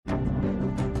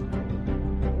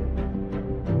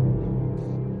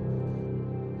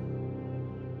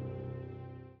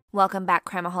Welcome back,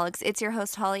 Crimeaholics. It's your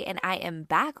host, Holly, and I am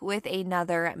back with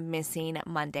another Missing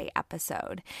Monday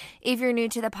episode. If you're new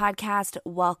to the podcast,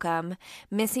 welcome.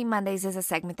 Missing Mondays is a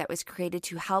segment that was created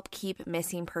to help keep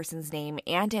missing persons' name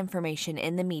and information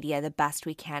in the media the best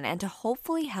we can and to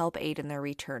hopefully help aid in their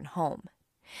return home.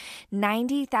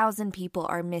 90,000 people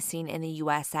are missing in the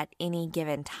U.S. at any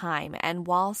given time, and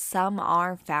while some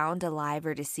are found alive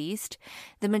or deceased,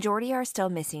 the majority are still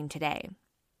missing today.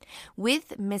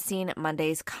 With Missing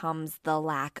Mondays comes the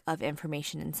lack of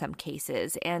information in some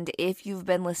cases, and if you've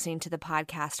been listening to the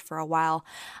podcast for a while,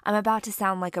 I'm about to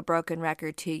sound like a broken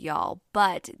record to y'all,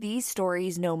 but these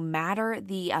stories, no matter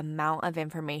the amount of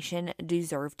information,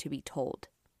 deserve to be told.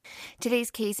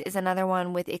 Today's case is another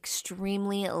one with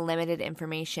extremely limited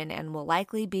information and will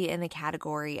likely be in the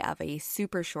category of a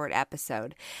super short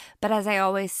episode. But as I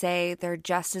always say, they're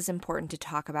just as important to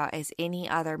talk about as any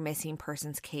other missing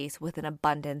persons case with an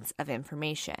abundance of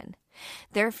information.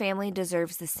 Their family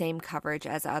deserves the same coverage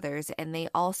as others, and they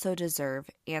also deserve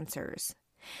answers.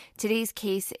 Today's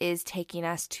case is taking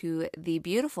us to the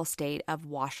beautiful state of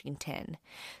Washington.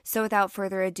 So without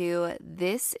further ado,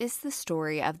 this is the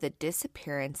story of the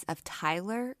disappearance of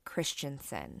Tyler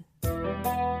Christensen.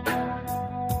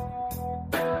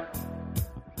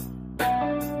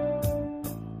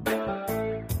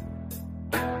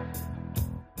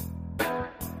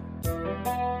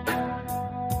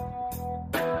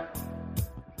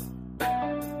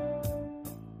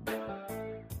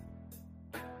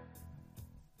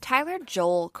 Tyler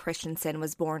Joel Christensen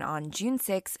was born on June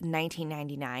 6,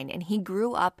 1999, and he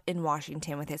grew up in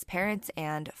Washington with his parents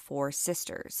and 4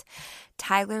 sisters.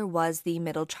 Tyler was the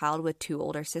middle child with 2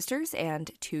 older sisters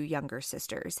and 2 younger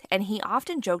sisters, and he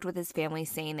often joked with his family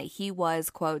saying that he was,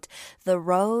 quote, the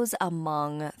rose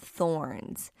among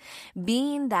thorns,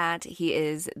 being that he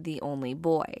is the only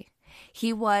boy.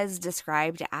 He was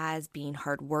described as being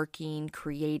hardworking,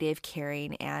 creative,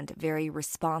 caring, and very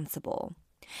responsible.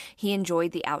 He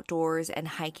enjoyed the outdoors and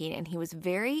hiking, and he was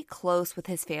very close with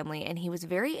his family, and he was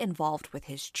very involved with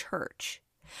his church.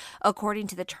 According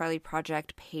to the Charlie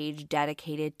Project page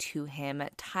dedicated to him,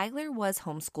 Tyler was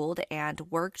homeschooled and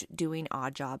worked doing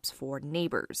odd jobs for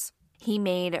neighbors. He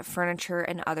made furniture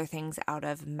and other things out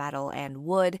of metal and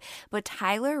wood, but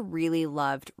Tyler really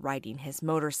loved riding his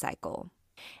motorcycle.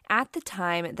 At the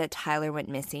time that Tyler went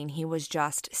missing, he was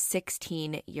just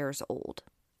 16 years old.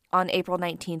 On April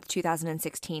 19,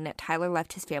 2016, Tyler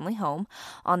left his family home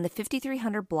on the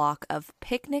 5300 block of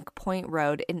Picnic Point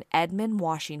Road in Edmond,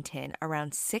 Washington,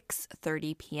 around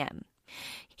 6:30 p.m.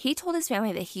 He told his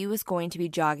family that he was going to be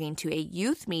jogging to a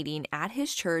youth meeting at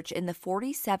his church in the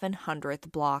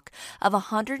 4700th block of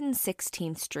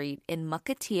 116th Street in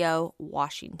Mukilteo,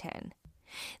 Washington.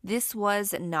 This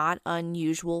was not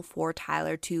unusual for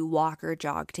Tyler to walk or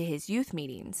jog to his youth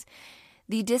meetings.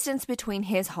 The distance between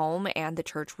his home and the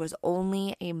church was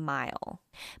only a mile.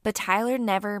 But Tyler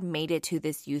never made it to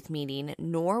this youth meeting,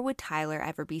 nor would Tyler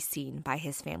ever be seen by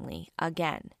his family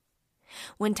again.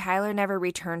 When Tyler never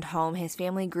returned home, his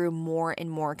family grew more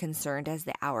and more concerned as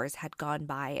the hours had gone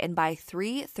by, and by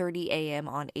 3:30 a.m.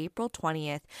 on April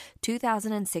 20th,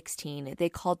 2016, they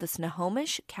called the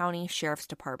Snohomish County Sheriff's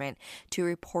Department to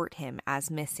report him as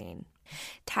missing.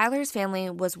 Tyler's family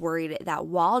was worried that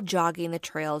while jogging the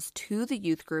trails to the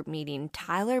youth group meeting,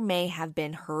 Tyler may have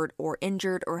been hurt or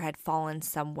injured or had fallen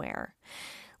somewhere.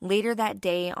 Later that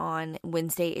day, on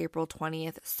Wednesday, April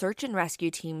 20th, search and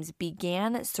rescue teams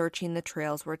began searching the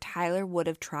trails where Tyler would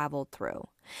have traveled through,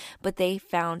 but they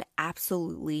found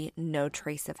absolutely no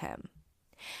trace of him.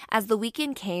 As the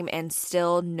weekend came and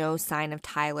still no sign of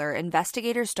Tyler,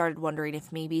 investigators started wondering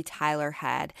if maybe Tyler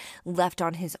had left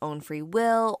on his own free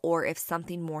will or if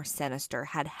something more sinister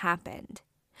had happened.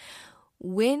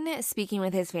 When speaking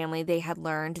with his family, they had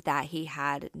learned that he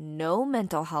had no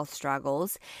mental health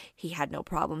struggles, he had no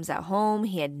problems at home,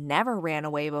 he had never ran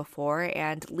away before,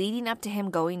 and leading up to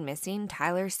him going missing,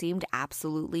 Tyler seemed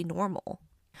absolutely normal.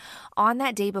 On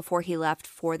that day before he left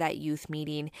for that youth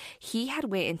meeting, he had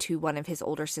went into one of his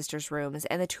older sister's rooms,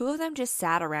 and the two of them just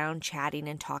sat around chatting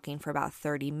and talking for about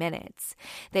 30 minutes.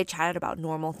 They chatted about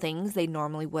normal things they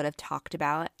normally would have talked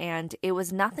about, and it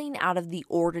was nothing out of the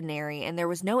ordinary, and there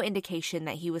was no indication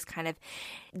that he was kind of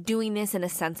doing this in a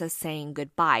sense of saying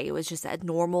goodbye. It was just a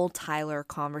normal Tyler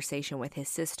conversation with his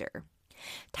sister.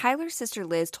 Tyler's sister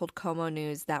Liz told Como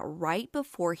News that right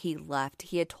before he left,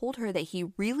 he had told her that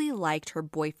he really liked her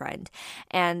boyfriend,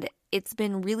 and it's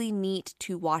been really neat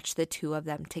to watch the two of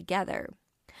them together.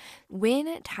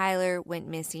 When Tyler went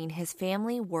missing, his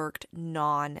family worked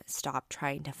non-stop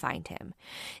trying to find him.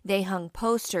 They hung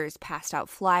posters, passed out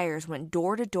flyers, went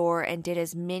door to door, and did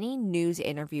as many news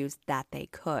interviews that they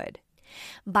could.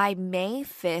 By May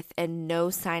 5th, and no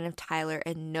sign of Tyler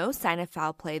and no sign of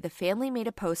foul play, the family made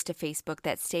a post to Facebook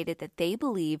that stated that they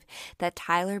believe that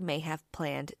Tyler may have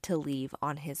planned to leave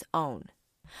on his own.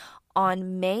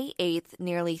 On May 8th,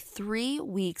 nearly 3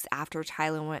 weeks after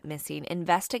Tyler went missing,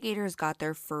 investigators got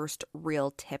their first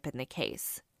real tip in the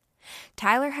case.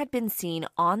 Tyler had been seen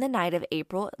on the night of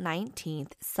April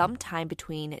 19th, sometime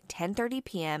between 10:30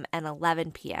 p.m. and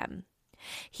 11 p.m.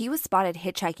 He was spotted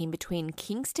hitchhiking between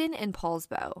Kingston and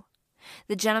Paulsbo.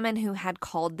 The gentleman who had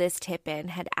called this tip in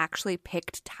had actually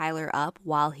picked Tyler up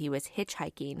while he was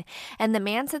hitchhiking, and the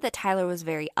man said that Tyler was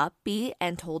very upbeat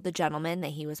and told the gentleman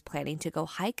that he was planning to go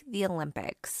hike the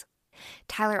Olympics.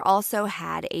 Tyler also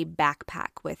had a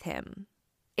backpack with him.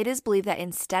 It is believed that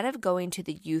instead of going to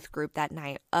the youth group that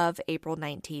night of April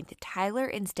 19th, Tyler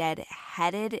instead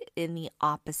headed in the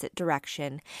opposite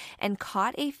direction and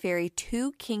caught a ferry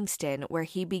to Kingston, where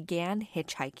he began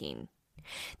hitchhiking.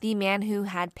 The man who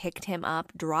had picked him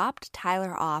up dropped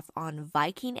Tyler off on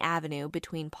Viking Avenue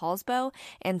between Paulsbo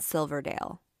and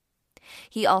Silverdale.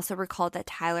 He also recalled that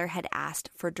Tyler had asked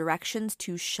for directions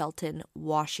to Shelton,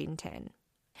 Washington.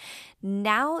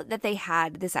 Now that they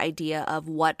had this idea of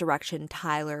what direction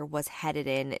Tyler was headed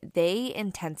in, they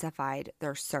intensified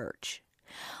their search.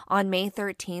 On May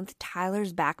 13th,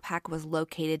 Tyler's backpack was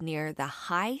located near the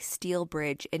High Steel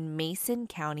Bridge in Mason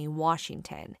County,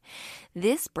 Washington.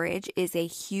 This bridge is a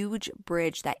huge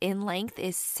bridge that in length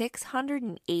is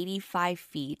 685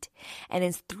 feet and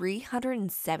is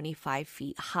 375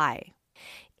 feet high.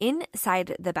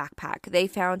 Inside the backpack, they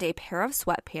found a pair of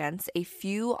sweatpants, a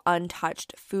few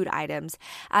untouched food items,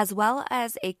 as well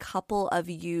as a couple of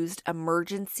used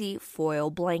emergency foil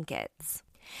blankets.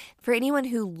 For anyone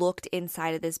who looked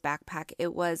inside of this backpack,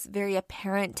 it was very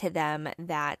apparent to them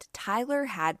that Tyler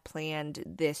had planned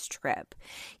this trip.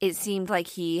 It seemed like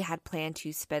he had planned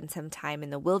to spend some time in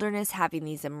the wilderness having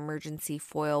these emergency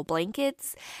foil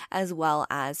blankets, as well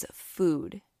as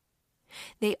food.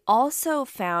 They also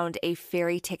found a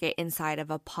ferry ticket inside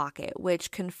of a pocket, which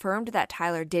confirmed that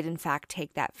Tyler did in fact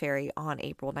take that ferry on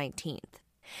April 19th.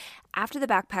 After the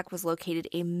backpack was located,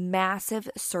 a massive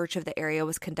search of the area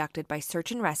was conducted by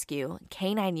search and rescue,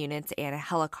 K-9 units, and a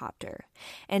helicopter,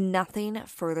 and nothing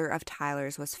further of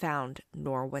Tyler's was found,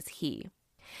 nor was he.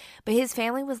 But his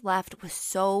family was left with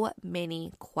so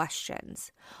many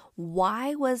questions.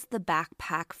 Why was the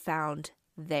backpack found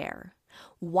there?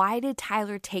 Why did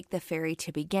Tyler take the ferry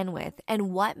to begin with,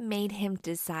 and what made him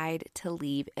decide to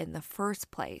leave in the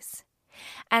first place?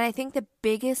 And I think the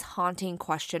biggest haunting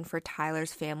question for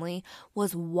Tyler's family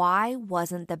was, why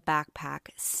wasn't the backpack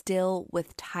still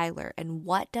with Tyler, and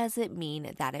what does it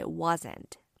mean that it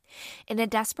wasn't? In a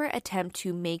desperate attempt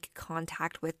to make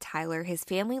contact with Tyler, his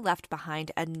family left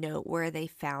behind a note where they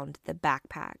found the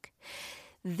backpack.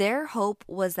 Their hope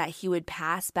was that he would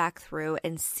pass back through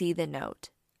and see the note.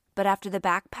 But after the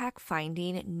backpack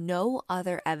finding, no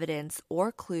other evidence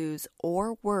or clues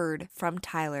or word from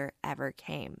Tyler ever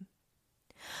came.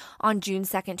 On June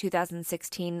 2nd,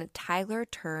 2016, Tyler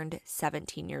turned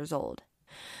 17 years old.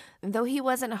 Though he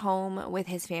wasn't home with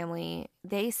his family,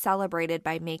 they celebrated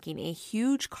by making a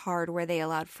huge card where they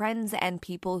allowed friends and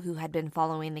people who had been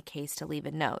following the case to leave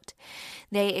a note.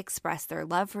 They expressed their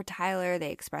love for Tyler,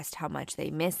 they expressed how much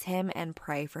they miss him, and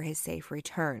pray for his safe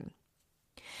return.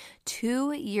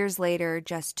 2 years later,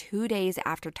 just 2 days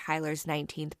after Tyler's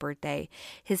 19th birthday,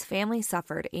 his family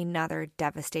suffered another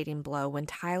devastating blow when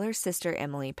Tyler's sister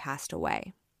Emily passed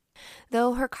away.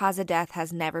 Though her cause of death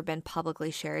has never been publicly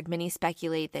shared, many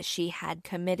speculate that she had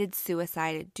committed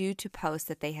suicide due to posts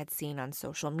that they had seen on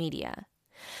social media.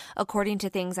 According to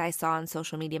things I saw on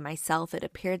social media myself, it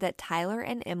appeared that Tyler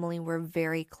and Emily were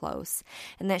very close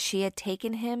and that she had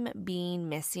taken him being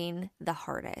missing the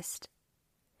hardest.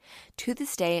 To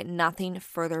this day, nothing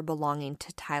further belonging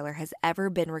to Tyler has ever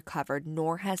been recovered,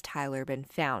 nor has Tyler been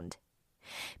found.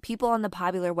 People on the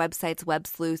popular websites Web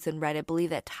Sleuths and Reddit believe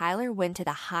that Tyler went to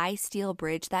the High Steel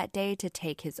Bridge that day to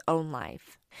take his own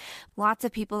life. Lots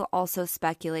of people also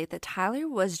speculate that Tyler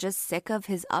was just sick of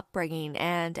his upbringing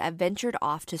and ventured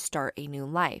off to start a new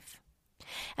life.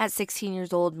 At 16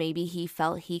 years old, maybe he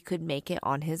felt he could make it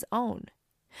on his own.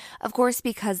 Of course,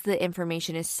 because the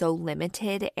information is so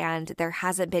limited and there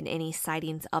hasn't been any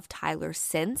sightings of Tyler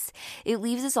since, it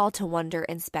leaves us all to wonder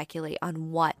and speculate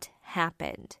on what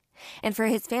happened. And for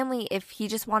his family, if he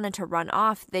just wanted to run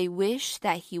off, they wish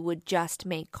that he would just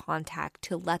make contact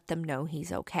to let them know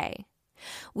he's okay.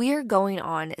 We are going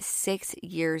on 6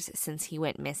 years since he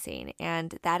went missing,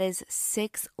 and that is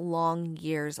 6 long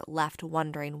years left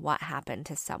wondering what happened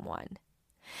to someone.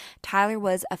 Tyler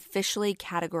was officially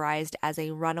categorized as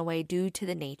a runaway due to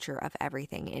the nature of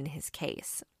everything in his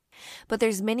case. But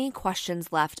there's many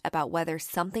questions left about whether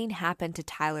something happened to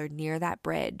Tyler near that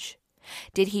bridge.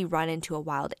 Did he run into a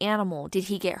wild animal? Did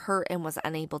he get hurt and was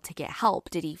unable to get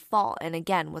help? Did he fall and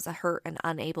again was hurt and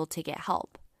unable to get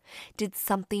help? Did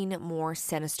something more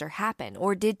sinister happen?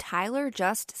 Or did Tyler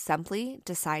just simply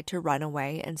decide to run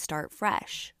away and start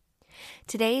fresh?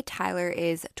 Today, Tyler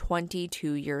is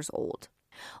 22 years old.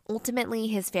 Ultimately,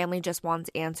 his family just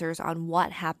wants answers on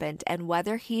what happened and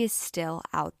whether he is still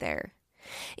out there.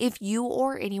 If you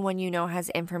or anyone you know has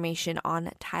information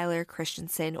on Tyler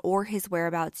Christensen or his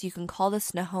whereabouts, you can call the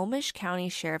Snohomish County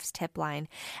Sheriff's Tip Line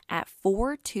at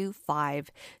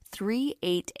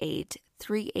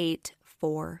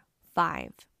 425-388-3845.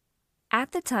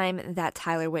 At the time that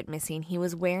Tyler went missing, he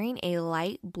was wearing a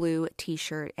light blue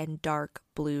t-shirt and dark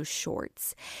blue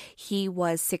shorts. He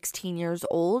was 16 years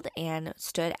old and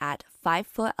stood at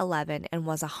 5'11" and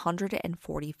was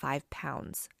 145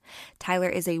 pounds. Tyler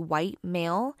is a white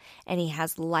male and he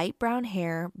has light brown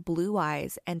hair, blue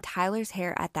eyes, and Tyler's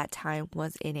hair at that time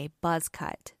was in a buzz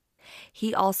cut.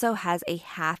 He also has a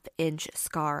 1/2-inch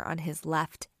scar on his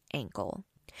left ankle.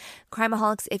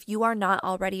 Crimeaholics, if you are not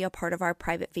already a part of our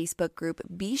private Facebook group,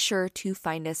 be sure to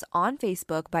find us on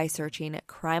Facebook by searching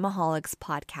Crimeaholics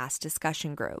Podcast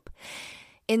Discussion Group.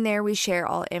 In there, we share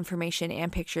all information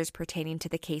and pictures pertaining to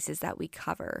the cases that we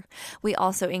cover. We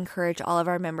also encourage all of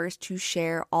our members to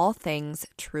share all things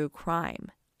true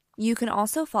crime. You can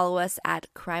also follow us at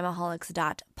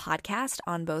crimeaholics.podcast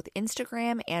on both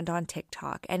Instagram and on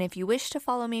TikTok. And if you wish to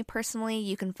follow me personally,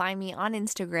 you can find me on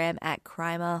Instagram at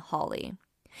crimeaholic.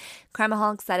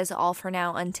 Crimeaholics, that is all for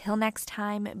now. Until next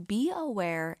time, be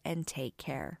aware and take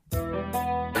care.